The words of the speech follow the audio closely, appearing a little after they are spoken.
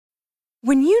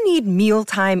When you need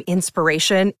mealtime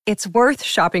inspiration, it's worth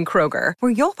shopping Kroger,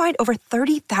 where you'll find over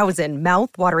 30,000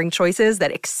 mouth-watering choices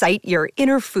that excite your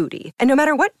inner foodie. And no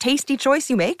matter what tasty choice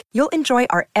you make, you'll enjoy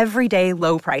our everyday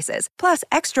low prices, plus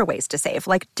extra ways to save,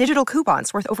 like digital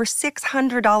coupons worth over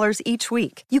 $600 each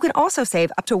week. You can also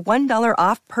save up to $1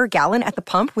 off per gallon at the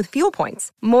pump with fuel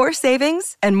points. More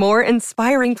savings and more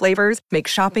inspiring flavors make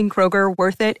shopping Kroger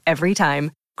worth it every time.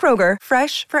 Kroger,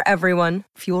 fresh for everyone.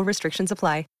 Fuel restrictions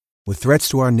apply. With threats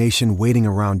to our nation waiting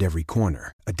around every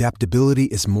corner, adaptability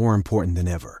is more important than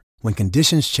ever. When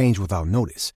conditions change without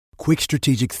notice, quick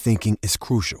strategic thinking is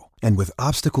crucial. And with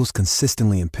obstacles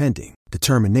consistently impending,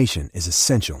 determination is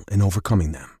essential in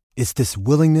overcoming them. It's this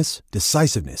willingness,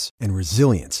 decisiveness, and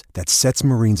resilience that sets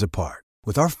Marines apart.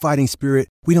 With our fighting spirit,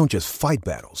 we don't just fight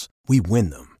battles, we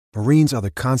win them. Marines are the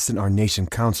constant our nation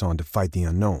counts on to fight the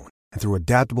unknown. And through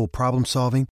adaptable problem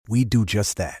solving, we do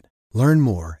just that. Learn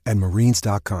more at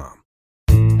marines.com.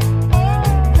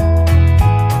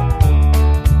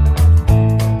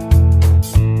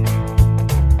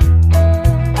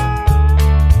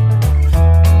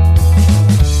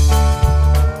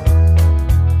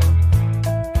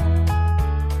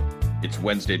 It's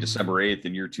Wednesday, December 8th,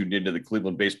 and you're tuned into the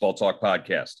Cleveland Baseball Talk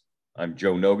podcast. I'm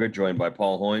Joe Noga, joined by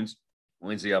Paul Hoynes.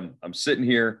 Lindsay, I'm sitting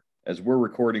here as we're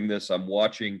recording this. I'm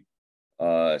watching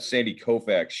Sandy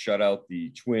Koufax shut out the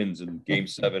Twins in Game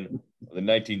 7 of the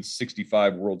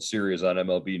 1965 World Series on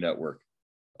MLB Network.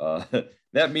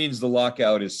 That means the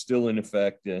lockout is still in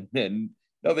effect and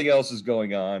nothing else is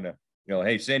going on.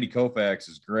 Hey, Sandy Koufax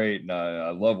is great, and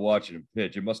I love watching him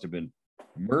pitch. It must have been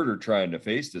murder trying to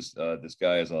face this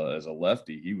guy as a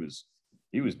lefty. He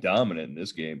was dominant in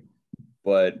this game.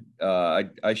 But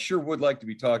I sure would like to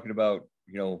be talking about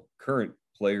current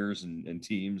players and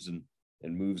teams and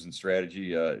moves and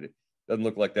strategy. It doesn't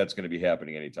look like that's going to be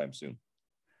happening anytime soon.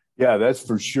 Yeah, that's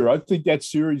for sure. I think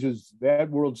that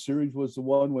World Series was the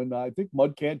one when I think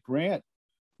Mudcat Grant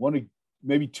won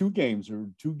maybe two games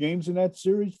in that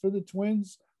series for the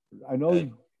Twins. I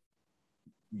know.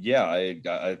 Yeah,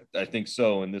 I think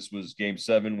so. And this was Game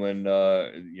 7 when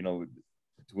the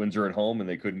Twins are at home and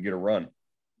they couldn't get a run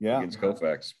against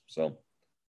Koufax. So.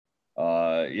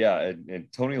 And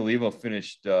Tony Olivo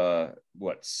finished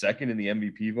second in the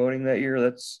MVP voting that year.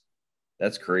 That's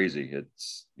crazy.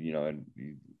 It's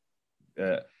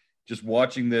just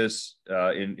watching this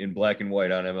in black and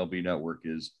white on MLB Network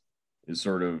is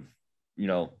sort of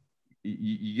you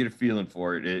get a feeling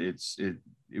for it.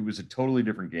 It was a totally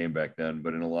different game back then,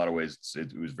 but in a lot of ways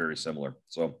it was very similar.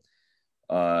 So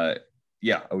I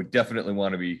would definitely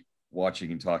want to be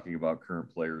watching and talking about current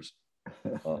players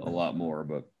a lot more,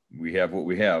 but we have what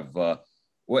we have.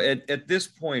 At this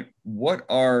point, what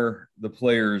are the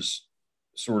players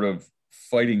sort of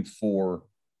fighting for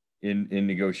in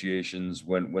negotiations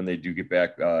when they do get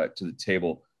back to the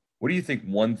table? What do you think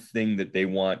one thing that they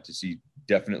want to see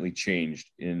definitely changed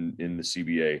in the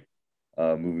CBA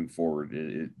moving forward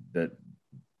that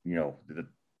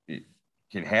it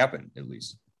can happen at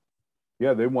least?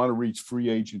 Yeah, they want to reach free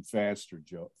agency faster.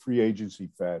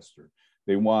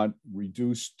 They want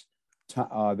reduced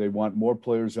they want more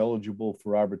players eligible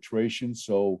for arbitration.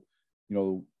 So,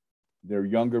 their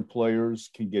younger players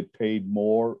can get paid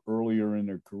more earlier in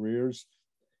their careers.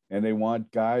 And they want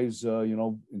guys,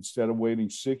 instead of waiting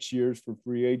 6 years for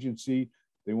free agency,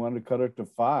 they want to cut it to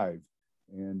 5.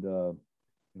 And,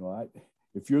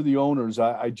 if you're the owners,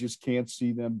 I just can't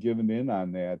see them giving in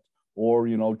on that or,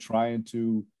 trying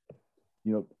to,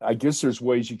 I guess there's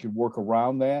ways you could work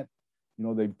around that.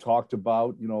 They've talked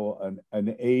about,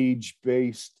 an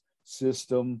age-based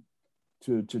system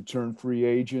to turn free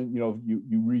agent.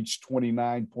 You reach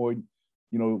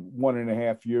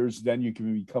 1.5 years, then you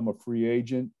can become a free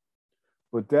agent.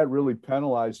 But that really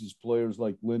penalizes players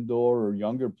like Lindor or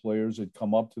younger players that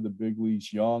come up to the big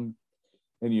leagues young.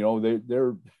 And,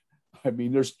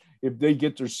 if they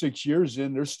get their 6 years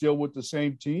in, they're still with the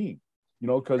same team,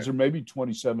 because they're maybe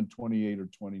 27, 28 or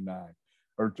 29.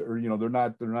 Or they're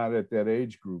not at that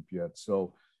age group yet.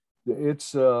 So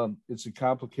it's a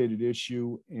complicated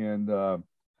issue. And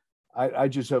I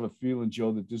just have a feeling,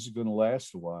 Joe, that this is going to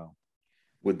last a while.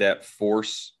 Would that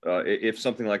force, if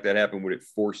something like that happened, would it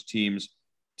force teams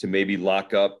to maybe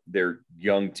lock up their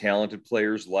young, talented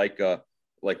players like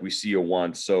we see a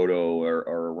Juan Soto or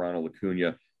a Ronald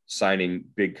Acuna signing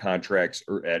big contracts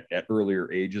at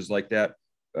earlier ages like that?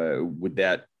 Would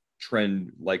that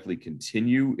trend likely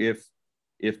continue if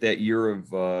that year of,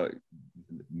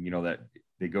 that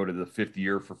they go to the 5th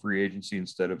year for free agency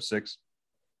instead of 6?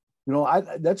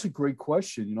 That's a great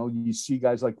question. You see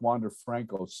guys like Wander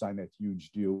Franco sign that huge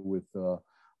deal with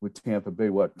Tampa Bay,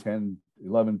 10,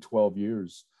 11, 12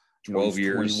 years. 12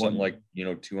 years, something like,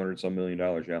 200 some $1 million.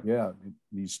 Yeah. Yeah.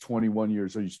 He's 21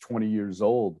 years, or he's 20 years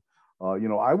old.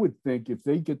 I would think if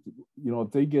they get,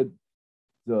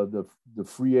 the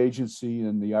free agency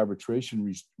and the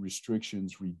arbitration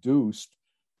restrictions reduced,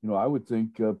 I would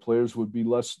think players would be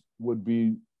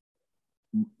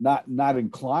not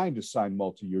inclined to sign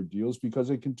multi-year deals because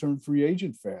they can turn free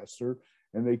agent faster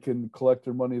and they can collect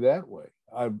their money that way.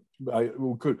 I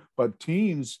could, but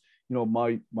teams,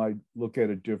 might look at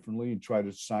it differently and try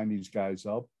to sign these guys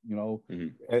up,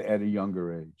 at a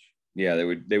younger age. Yeah,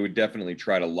 they would definitely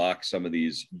try to lock some of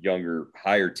these younger,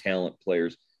 higher talent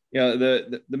players.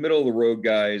 The middle of the road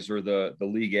guys or the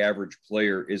league average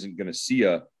player isn't going to see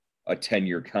a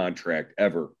 10-year contract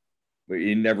ever. But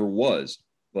it never was.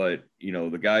 But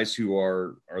the guys who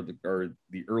are the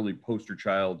early poster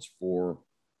children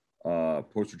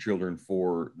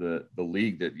for the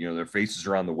league that their faces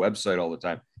are on the website all the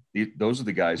time. Those are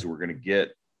the guys who are going to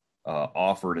get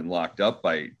offered and locked up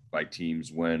by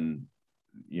teams when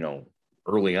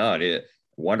early on.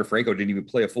 Wander Franco didn't even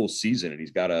play a full season, and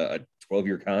he's got a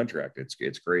 12-year contract.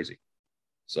 It's crazy.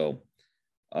 So,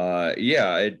 at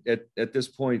this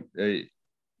point, I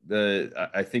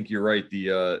think you're right.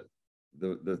 The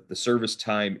service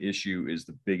time issue is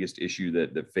the biggest issue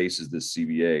that faces this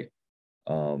CBA.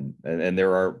 And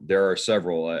there are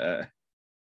several.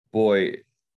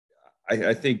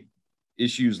 I think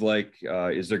issues like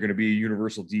is there going to be a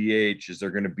universal DH? Is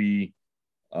there going to be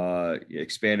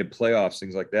expanded playoffs?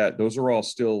 Things like that. Those are all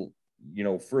still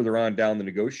further on down the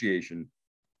negotiation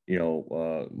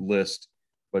list,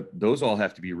 but those all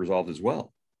have to be resolved as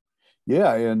well.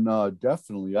 Yeah, and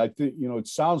definitely, I think it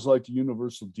sounds like the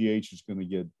universal DH is going to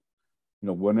get,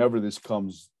 whenever this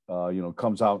comes out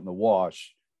in the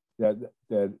wash, that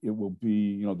it will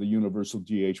be, the universal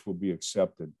DH will be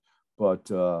accepted, but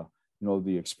the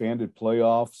expanded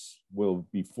playoffs will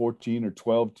be 14 or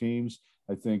 12 teams.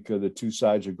 I think the two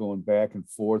sides are going back and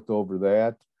forth over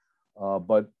that.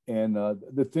 But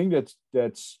the thing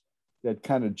that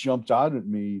kind of jumped out at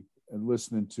me and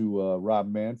listening to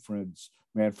Rob Manfred's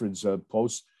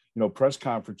post, press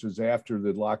conferences after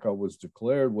the lockout was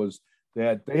declared, was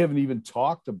that they haven't even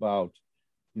talked about,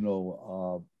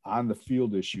 on the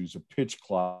field issues, a pitch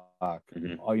clock,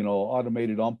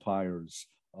 automated umpires,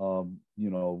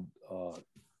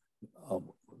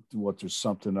 there's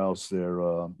something else there,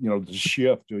 the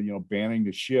shift, banning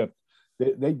the shift.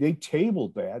 They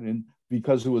tabled that, and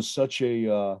because it was such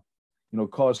a,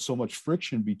 caused so much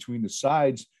friction between the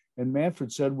sides. And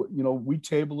Manfred said, we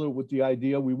tabled it with the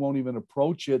idea we won't even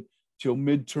approach it till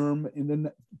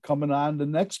midterm coming on the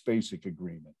next basic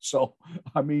agreement. So,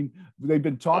 I mean, they've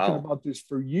been talking about this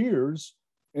for years,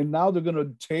 and now they're going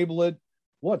to table it,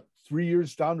 3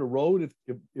 years down the road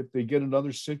if they get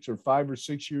another 6 or 5 or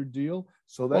 6 year deal.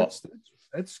 So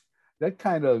that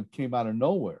kind of came out of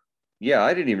nowhere. Yeah,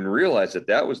 I didn't even realize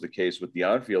that was the case with the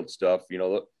on-field stuff.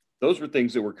 Those were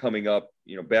things that were coming up,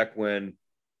 back when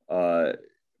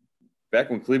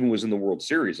Cleveland was in the World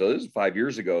Series. So this is 5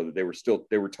 years ago that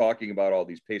they were talking about all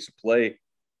these pace of play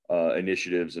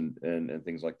initiatives and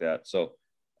things like that. So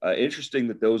interesting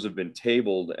that those have been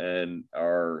tabled and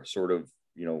are sort of,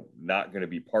 not going to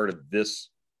be part of this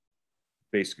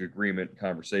basic agreement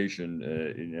conversation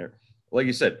in there. Like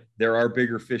you said, there are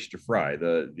bigger fish to fry.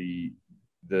 The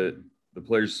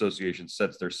Players Association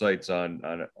sets their sights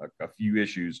on a few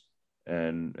issues,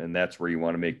 and that's where you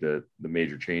want to make the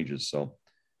major changes. So,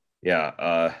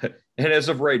 yeah. And as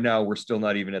of right now, we're still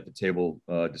not even at the table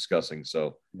discussing.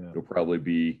 So it'll probably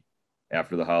be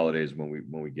after the holidays when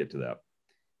we get to that.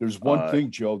 There's one thing,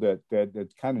 Joe, that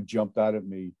kind of jumped out at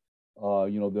me.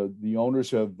 The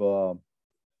owners have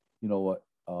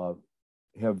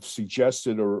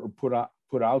suggested or put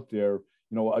out there,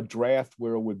 a draft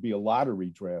where it would be a lottery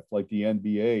draft like the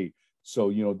NBA.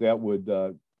 So, that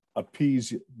would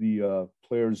appease the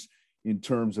players in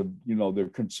terms of, their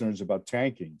concerns about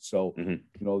tanking. So,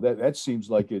 that seems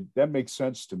like that makes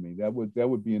sense to me. That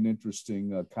would be an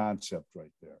interesting concept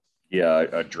right there. Yeah,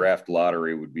 a draft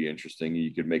lottery would be interesting.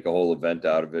 You could make a whole event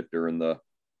out of it during the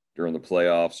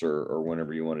playoffs or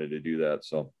whenever you wanted to do that.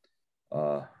 So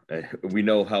we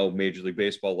know how Major League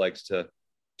Baseball likes to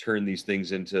turn these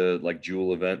things into like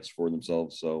jewel events for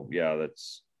themselves. So yeah,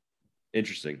 that's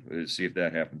interesting to see if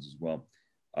that happens as well.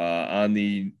 On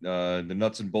the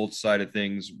nuts and bolts side of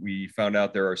things, we found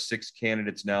out there are 6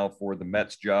 candidates now for the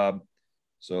Mets job.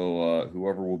 So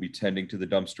whoever will be tending to the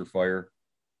dumpster fire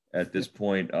at this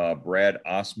point, Brad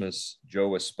Osmus,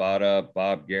 Joe Espada,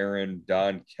 Bob Guerin,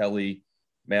 Don Kelly,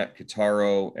 Matt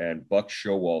Cataro, and Buck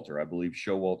Showalter. I believe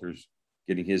Showalter's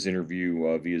getting his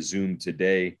interview via Zoom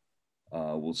today.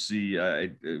 We'll see.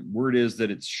 Word is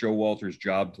that it's Showalter's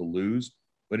job to lose,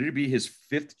 but it'd be his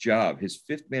fifth job, his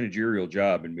fifth managerial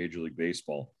job in Major League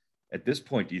Baseball. At this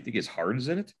point, do you think his heart is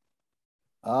in it?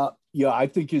 Yeah, I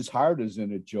think his heart is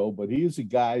in it, Joe. But he is a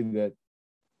guy that,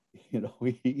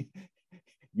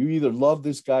 you either love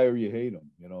this guy or you hate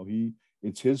him.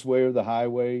 It's his way or the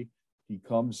highway. He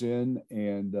comes in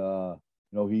and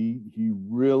he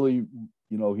really,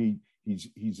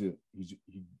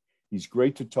 he's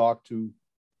great to talk to.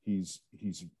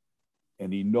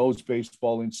 And he knows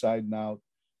baseball inside and out.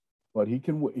 But he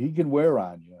can wear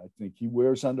on you. I think he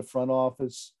wears on the front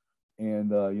office, and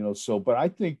But I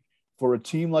think for a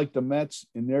team like the Mets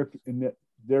in their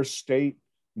state,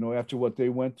 after what they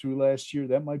went through last year,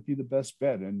 that might be the best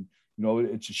bet. And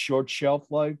it's a short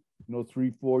shelf life,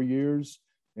 3-4 years,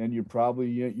 and you're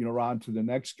probably on to the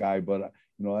next guy. But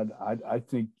I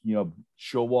think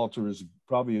Showalter is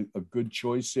probably a good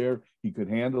choice there. He could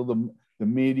handle the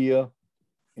media,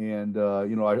 and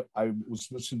I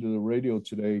was listening to the radio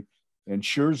today, and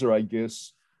Scherzer, I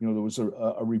guess there was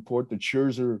a report that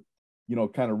Scherzer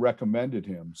kind of recommended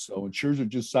him. So, and Scherzer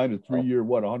just signed a 3-year,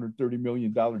 $130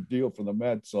 million deal for the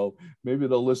Mets. So maybe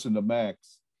they'll listen to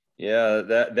Max. Yeah,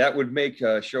 that would make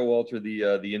Showalter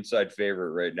the inside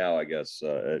favorite right now, I guess,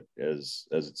 as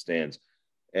it stands.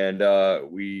 And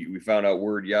we found out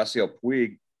word Yasiel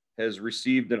Puig has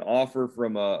received an offer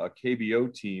from a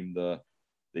KBO team, the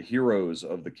heroes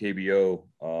of the KBO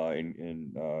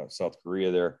in South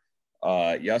Korea there.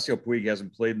 Yasiel Puig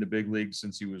hasn't played in the big league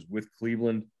since he was with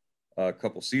Cleveland a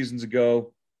couple seasons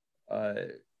ago.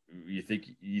 You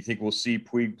think we'll see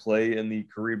Puig play in the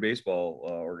Korea baseball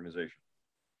organization?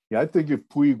 Yeah, I think if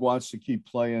Puig wants to keep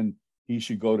playing, he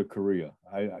should go to Korea.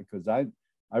 Because I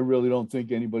really don't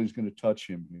think anybody's going to touch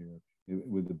him here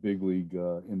with the big league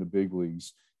in the big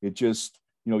leagues. It just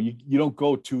you don't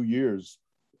go 2 years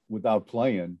without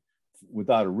playing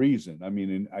without a reason. I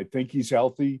mean, and I think he's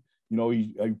healthy.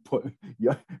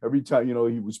 Every time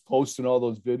he was posting all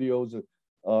those videos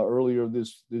earlier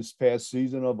this past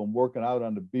season of him working out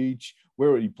on the beach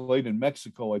where he played in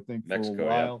Mexico, I think, for a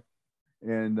while.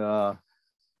 Yeah. And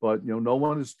but no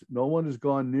one has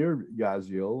gone near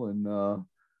Yasiel, and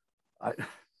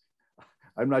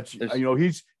I'm not.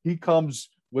 He comes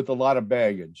with a lot of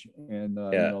baggage, and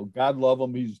God love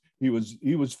him. He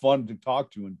was fun to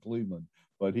talk to in Cleveland,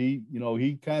 but he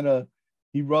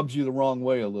rubs you the wrong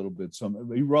way a little bit.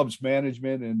 He rubs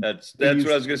management, and that's what I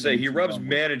was going to say. He rubs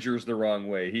managers the wrong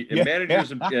way.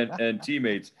 Managers and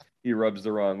teammates, he rubs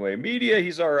the wrong way. Media,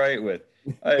 he's all right with.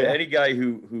 Any guy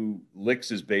who licks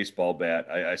his baseball bat,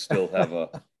 I still have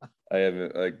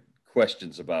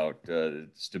questions about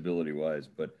stability wise.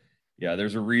 But yeah,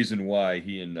 there's a reason why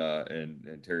he and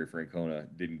Terry Francona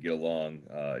didn't get along,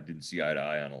 didn't see eye to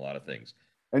eye on a lot of things.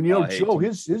 And Joe,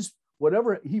 his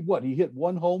whatever he hit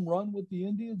one home run with the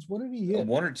Indians. What did he hit?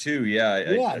 One or two,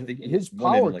 yeah. I think his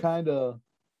power kind of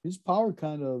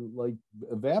like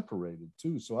evaporated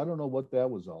too. So I don't know what that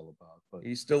was all about. But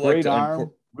he still great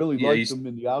arm. Really liked him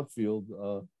in the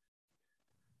outfield.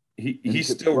 He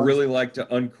still really liked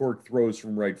to uncork throws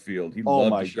from right field. He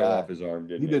loved to show off his arm,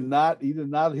 didn't he? He did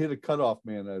not hit a cutoff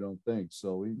man, I don't think.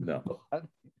 So no.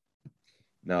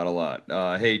 Not a lot.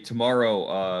 Hey,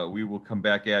 tomorrow we will come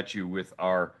back at you with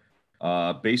our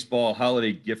baseball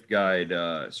holiday gift guide,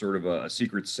 sort of a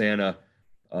Secret Santa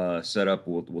setup.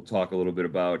 We'll talk a little bit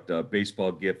about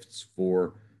baseball gifts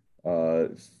for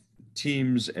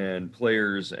teams and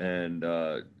players and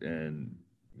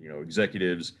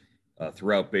executives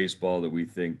throughout baseball that we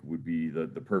think would be the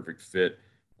perfect fit.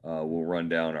 We'll run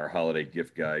down our holiday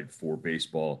gift guide for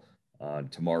baseball on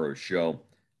tomorrow's show.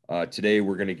 Today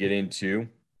we're going to get into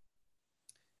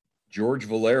George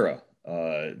Valera,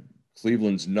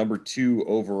 Cleveland's number 2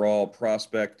 overall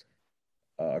prospect,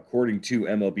 according to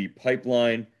MLB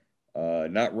Pipeline,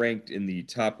 not ranked in the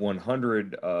top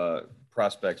 100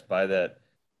 prospects by that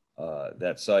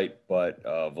site, but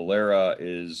Valera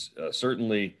is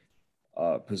certainly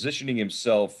positioning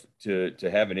himself to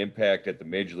have an impact at the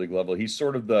major league level. He's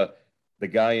sort of the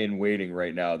guy in waiting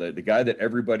right now, the guy that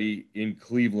everybody in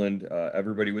Cleveland,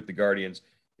 everybody with the Guardians,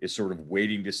 is sort of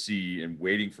waiting to see and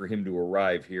waiting for him to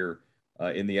arrive here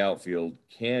in the outfield.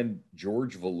 Can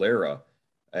George Valera,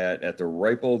 at the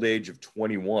ripe old age of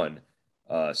 21,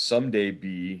 someday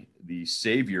be the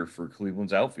savior for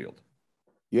Cleveland's outfield?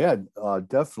 Yeah,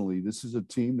 definitely. This is a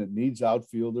team that needs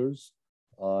outfielders,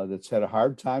 that's had a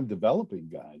hard time developing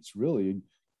guys, really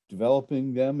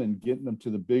developing them and getting them to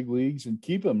the big leagues and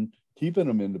keeping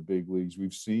them in the big leagues.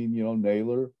 We've seen,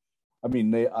 Tyler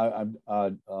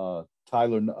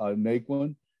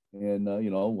Naquin and,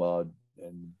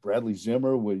 Bradley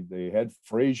Zimmer. They had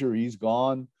Frazier, he's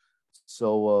gone.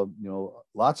 So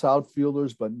lots of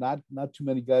outfielders, but not too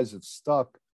many guys that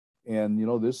stuck. And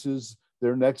this is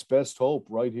their next best hope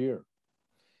right here.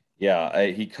 Yeah,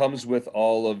 he comes with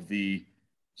all of the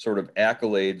sort of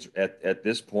accolades at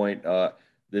this point.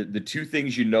 The two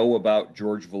things about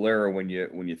George Valera when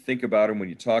you think about him, when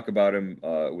you talk about him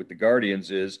with the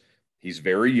Guardians, is he's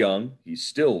very young. He's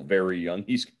still very young.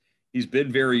 He's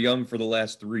been very young for the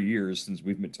last 3 years since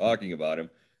we've been talking about him.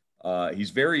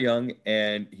 He's very young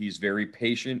and he's very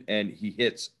patient, and he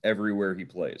hits everywhere he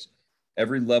plays.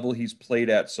 Every level he's played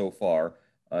at so far,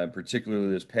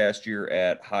 particularly this past year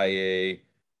at High A,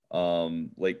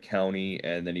 Lake County,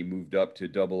 and then he moved up to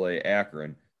Double A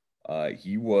Akron.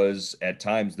 He was at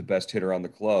times the best hitter on the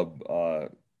club,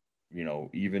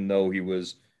 even though he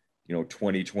was,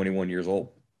 20, 21 years old.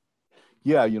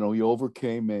 Yeah, he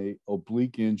overcame a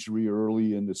oblique injury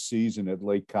early in the season at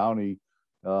Lake County.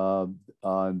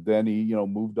 And then he,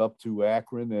 moved up to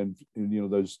Akron, and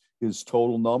his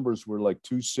total numbers were like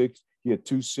 260. He had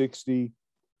 260,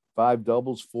 5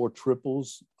 doubles, 4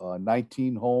 triples,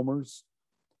 19 homers,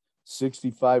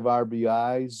 65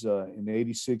 RBIs in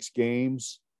 86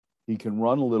 games. He can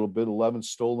run a little bit, 11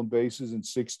 stolen bases in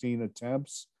 16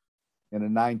 attempts, and a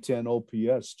 910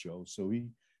 OPS, Joe. So he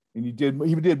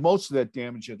did most of that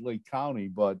damage at Lake County,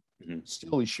 but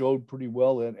still he showed pretty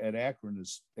well at Akron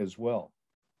as well.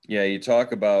 Yeah, you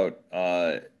talk about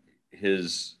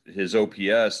his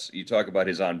OPS. You talk about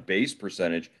his on base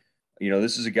percentage.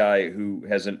 This is a guy who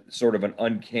has sort of an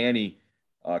uncanny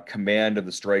command of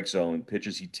the strike zone.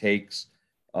 Pitches he takes,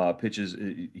 pitches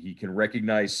he can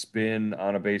recognize spin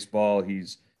on a baseball.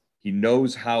 He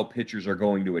knows how pitchers are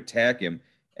going to attack him,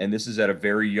 and this is at a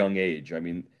very young age. I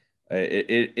mean,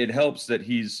 it helps that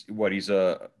he's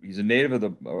a native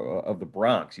of the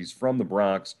Bronx. He's from the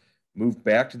Bronx, moved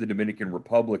back to the Dominican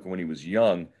Republic when he was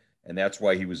young, and that's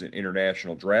why he was an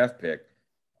international draft pick.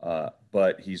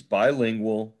 But he's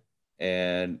bilingual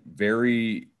and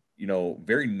very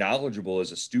knowledgeable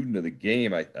as a student of the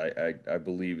game. I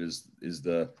believe is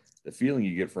the feeling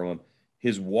you get from him.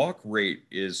 His walk rate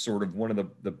is sort of one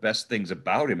of the best things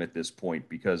about him at this point,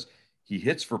 because he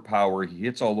hits for power, he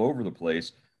hits all over the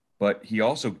place, but he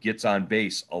also gets on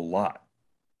base a lot.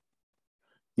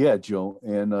 Yeah, Joe,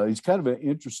 and he's kind of an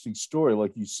interesting story.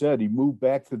 Like you said, he moved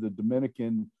back to the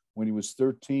Dominican when he was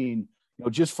 13.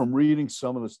 Just from reading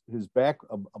some of his back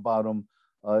about him,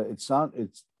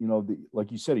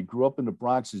 like you said, he grew up in the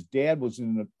Bronx. His dad was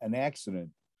in an accident,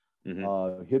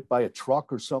 hit by a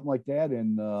truck or something like that,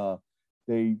 and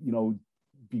they,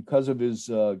 because of his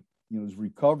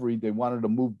recovery, they wanted to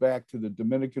move back to the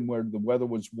Dominican where the weather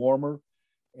was warmer,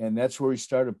 and that's where he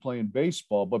started playing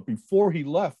baseball. But before he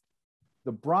left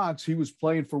the Bronx, he was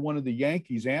playing for one of the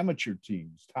Yankees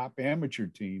top amateur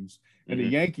teams. And the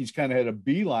Yankees kind of had a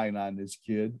beeline on this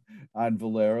kid, on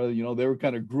Valera. They were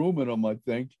kind of grooming him, I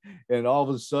think. And all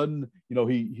of a sudden,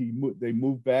 they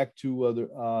moved back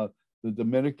to the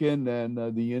Dominican,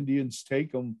 and the Indians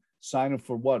take him, sign him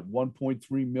for what,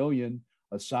 $1.3 million,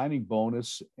 a signing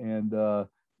bonus. And,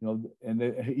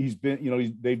 he's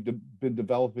been, they've been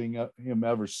developing him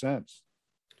ever since.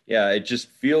 Yeah, it just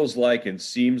feels like and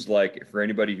seems like, for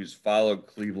anybody who's followed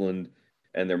Cleveland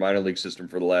and their minor league system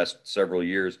for the last several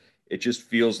years, it just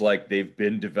feels like they've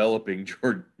been developing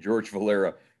George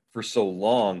Valera for so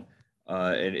long.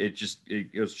 And it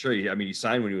goes to show you, I mean, he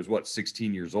signed when he was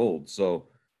 16 years old. So,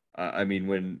 I mean,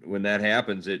 when that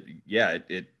happens, it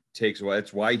takes a while.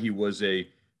 That's why he was a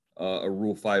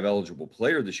Rule 5 eligible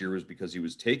player this year, was because he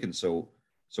was taken so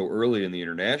early in the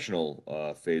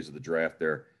international phase of the draft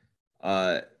there.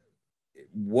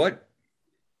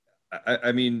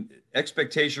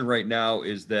 Expectation right now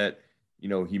is that,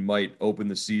 he might open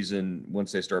the season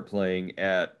once they start playing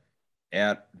at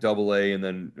Double A, and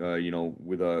then,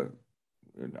 with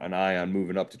an eye on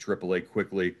moving up to Triple A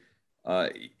quickly.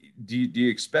 Do you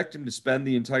expect him to spend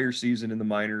the entire season in the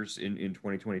minors in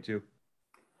 2022?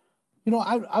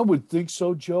 I would think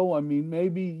so, Joe. I mean,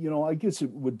 maybe, I guess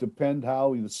it would depend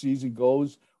how the season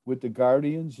goes with the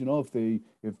Guardians. If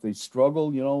they struggle,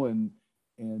 and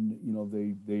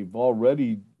they've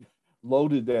already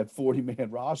loaded that 40-man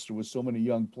roster with so many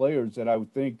young players that I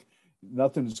would think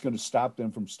nothing is going to stop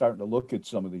them from starting to look at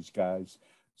some of these guys.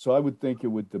 So I would think it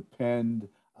would depend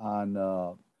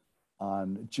on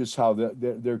just how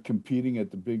they're competing at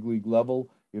the big league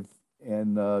level,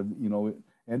 and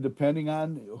depending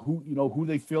on who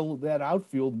they fill that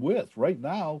outfield with. Right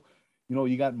now,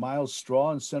 you got Miles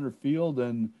Straw in center field,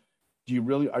 and are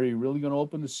you really going to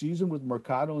open the season with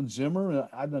Mercado and Zimmer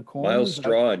on the corners? Miles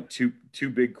Straw and two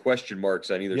big question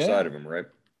marks on either side of him, right?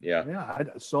 Yeah. Yeah.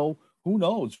 So who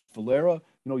knows? Valera,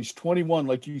 he's 21,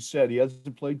 like you said, he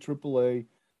hasn't played AAA,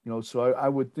 so I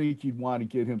would think you'd want to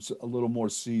get him a little more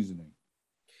seasoning.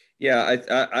 Yeah,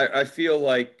 I feel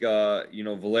like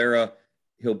Valera,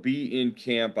 he'll be in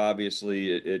camp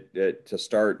obviously to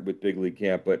start with big league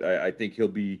camp, but I think he'll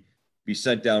be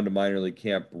sent down to minor league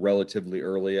camp relatively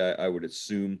early. I would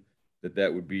assume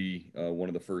that would be one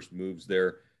of the first moves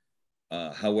there.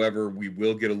 However, we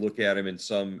will get a look at him in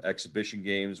some exhibition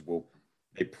games.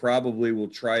 They probably will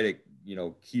try to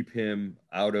keep him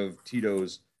out of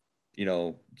Tito's,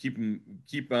 keep him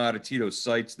out of Tito's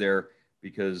sights there,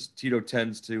 because Tito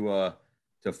tends to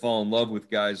fall in love with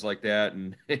guys like that,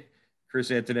 and Chris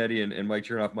Antonetti and Mike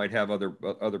Chernoff might have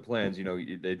other plans.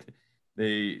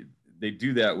 They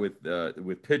do that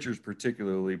with pitchers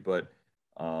particularly, but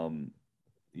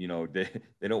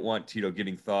they don't want Tito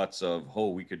getting thoughts of, oh,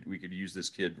 we could use this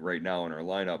kid right now in our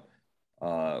lineup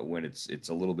when it's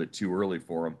a little bit too early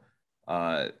for him.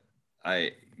 I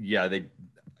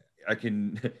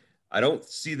can I don't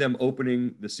see them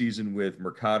opening the season with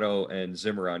Mercado and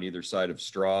Zimmer on either side of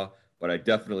Straw, but I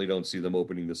definitely don't see them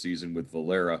opening the season with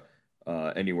Valera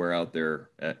anywhere out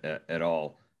there at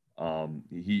all.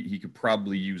 He could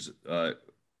probably use a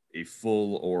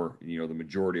full or the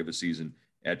majority of a season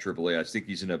at AAA. I think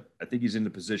he's in the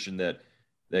position that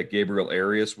Gabriel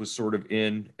Arias was sort of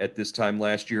in at this time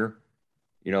last year.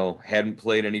 Hadn't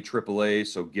played any AAA,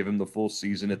 so give him the full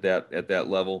season at that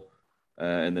level,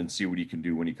 and then see what he can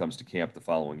do when he comes to camp the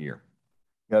following year.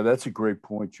 Yeah, that's a great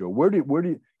point, Joe. Where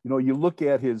do you look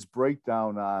at his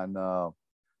breakdown on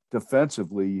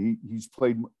defensively? He's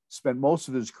spent most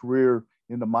of his career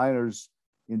in the minors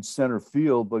in center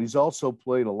field, but he's also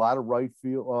played a lot of right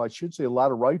field. I should say a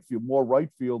lot of right field, more right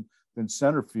field than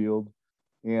center field.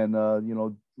 And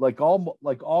like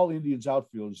all Indians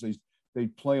outfielders, they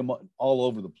play them all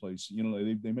over the place.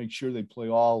 They make sure they play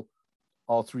all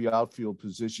three outfield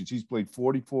positions. He's played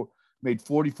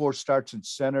 44 starts in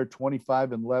center,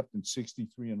 25 in left, and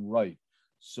 63 in right.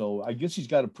 So I guess he's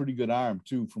got a pretty good arm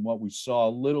too, from what we saw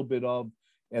a little bit of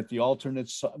at the alternate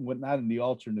site, well, not in the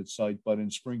alternate site, but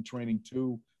in spring training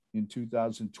too in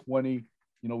 2020.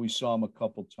 We saw him a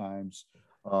couple times.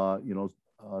 So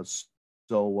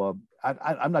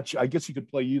I'm not sure. I guess he could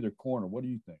play either corner. What do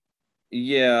you think?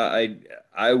 Yeah,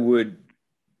 I would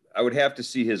have to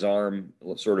see his arm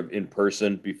sort of in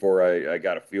person before I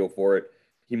got a feel for it.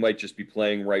 He might just be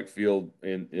playing right field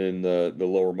in the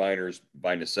lower minors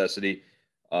by necessity.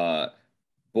 Boy,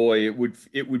 it would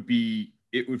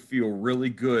feel really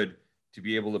good to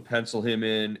be able to pencil him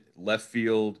in left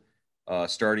field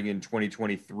starting in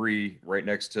 2023, right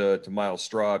next to Miles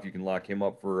Straw, if you can lock him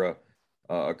up for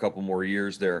a couple more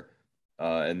years there.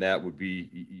 And that would be,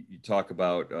 you talk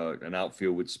about an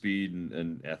outfield with speed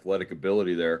and athletic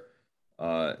ability there.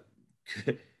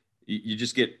 You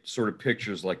just get sort of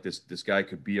pictures like this guy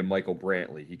could be a Michael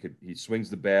Brantley. He swings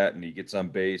the bat and he gets on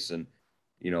base and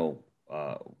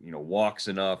walks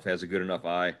enough, has a good enough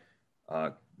eye.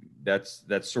 That's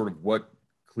sort of what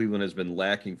Cleveland has been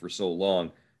lacking for so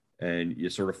long, and you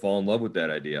sort of fall in love with that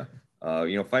idea.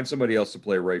 Find somebody else to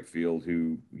play right field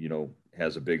who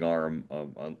has a big arm,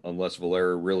 unless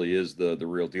Valera really is the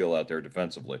real deal out there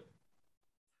defensively.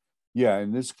 Yeah,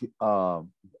 and this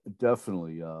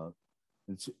definitely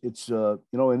it's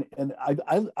and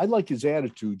I like his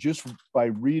attitude just by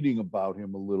reading about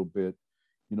him a little bit.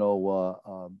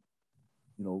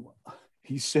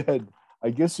 He said, I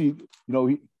guess he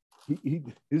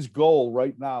his goal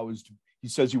right now is he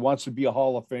says he wants to be a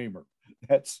Hall of Famer.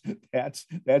 That's his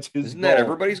Isn't goal. that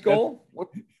everybody's goal?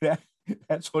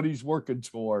 That's what he's working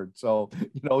toward. So,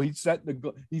 he's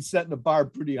setting the bar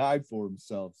pretty high for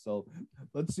himself. So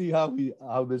let's see how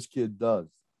this kid does.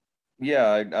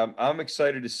 Yeah, I'm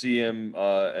excited to see him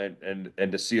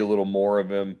and to see a little more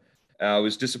of him. I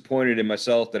was disappointed in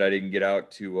myself that I didn't get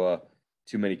out to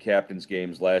too many captains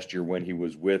games last year when he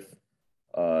was with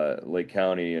Lake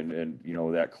County and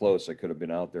that close. I could have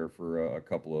been out there for a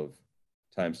couple of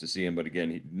times to see him, but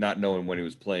again, not knowing when he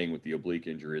was playing with the oblique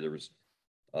injury, there was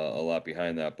a lot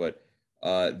behind that. But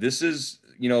this is,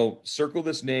 circle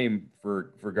this name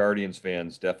for Guardians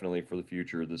fans, definitely for the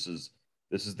future. This is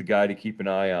the guy to keep an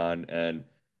eye on, and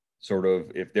sort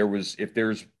of if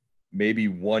there's maybe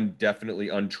one definitely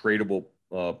untradeable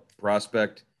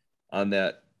prospect on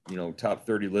that top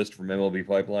 30 list from MLB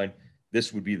Pipeline,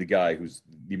 this would be the guy who's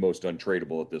the most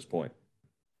untradeable at this point.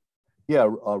 Yeah,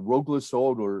 Roglic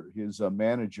Odor, his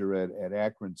manager at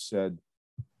Akron, said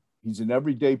he's an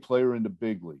everyday player in the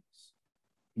big leagues.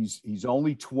 He's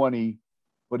only 20,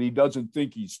 but he doesn't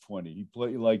think he's 20. He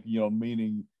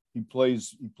meaning he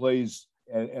plays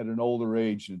at an older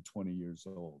age than 20 years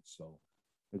old. So,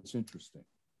 It's interesting.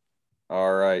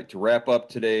 All right. To wrap up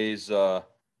today's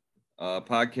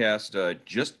podcast,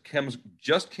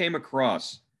 just came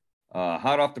across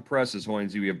hot off the presses,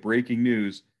 Hoynesy. We have breaking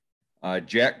news.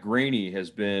 Jack Graney has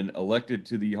been elected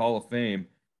to the Hall of Fame.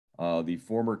 The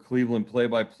former Cleveland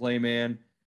play-by-play man,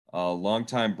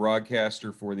 longtime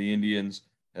broadcaster for the Indians,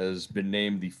 has been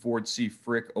named the Ford C.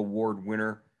 Frick Award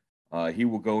winner. He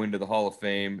will go into the Hall of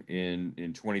Fame in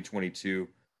 2022.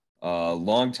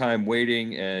 Long time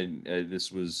waiting, and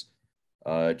this was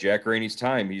Jack Graney's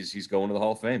time. He's going to the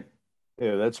Hall of Fame.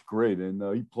 Yeah, that's great. And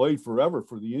he played forever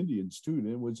for the Indians too.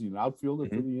 Was he an outfielder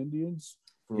for the Indians?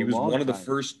 He was one of the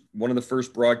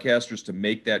first broadcasters to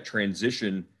make that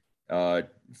transition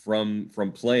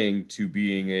from playing to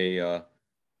being a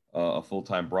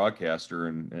full-time broadcaster,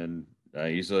 and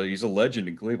he's a legend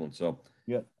in Cleveland. So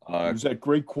yeah, there's that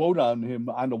great quote on him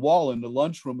on the wall in the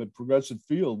lunchroom at Progressive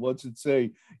Field. What's it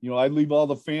say? I leave all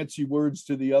the fancy words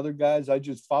to the other guys. I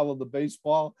just follow the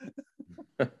baseball.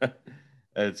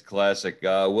 It's classic.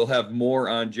 We'll have more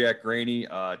on Jack Graney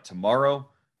tomorrow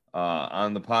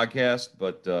on the podcast,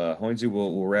 but Hoynesy,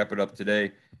 we'll wrap it up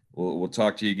today. We'll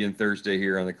talk to you again Thursday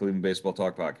here on the Cleveland Baseball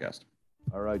Talk podcast.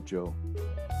 All right, Joe.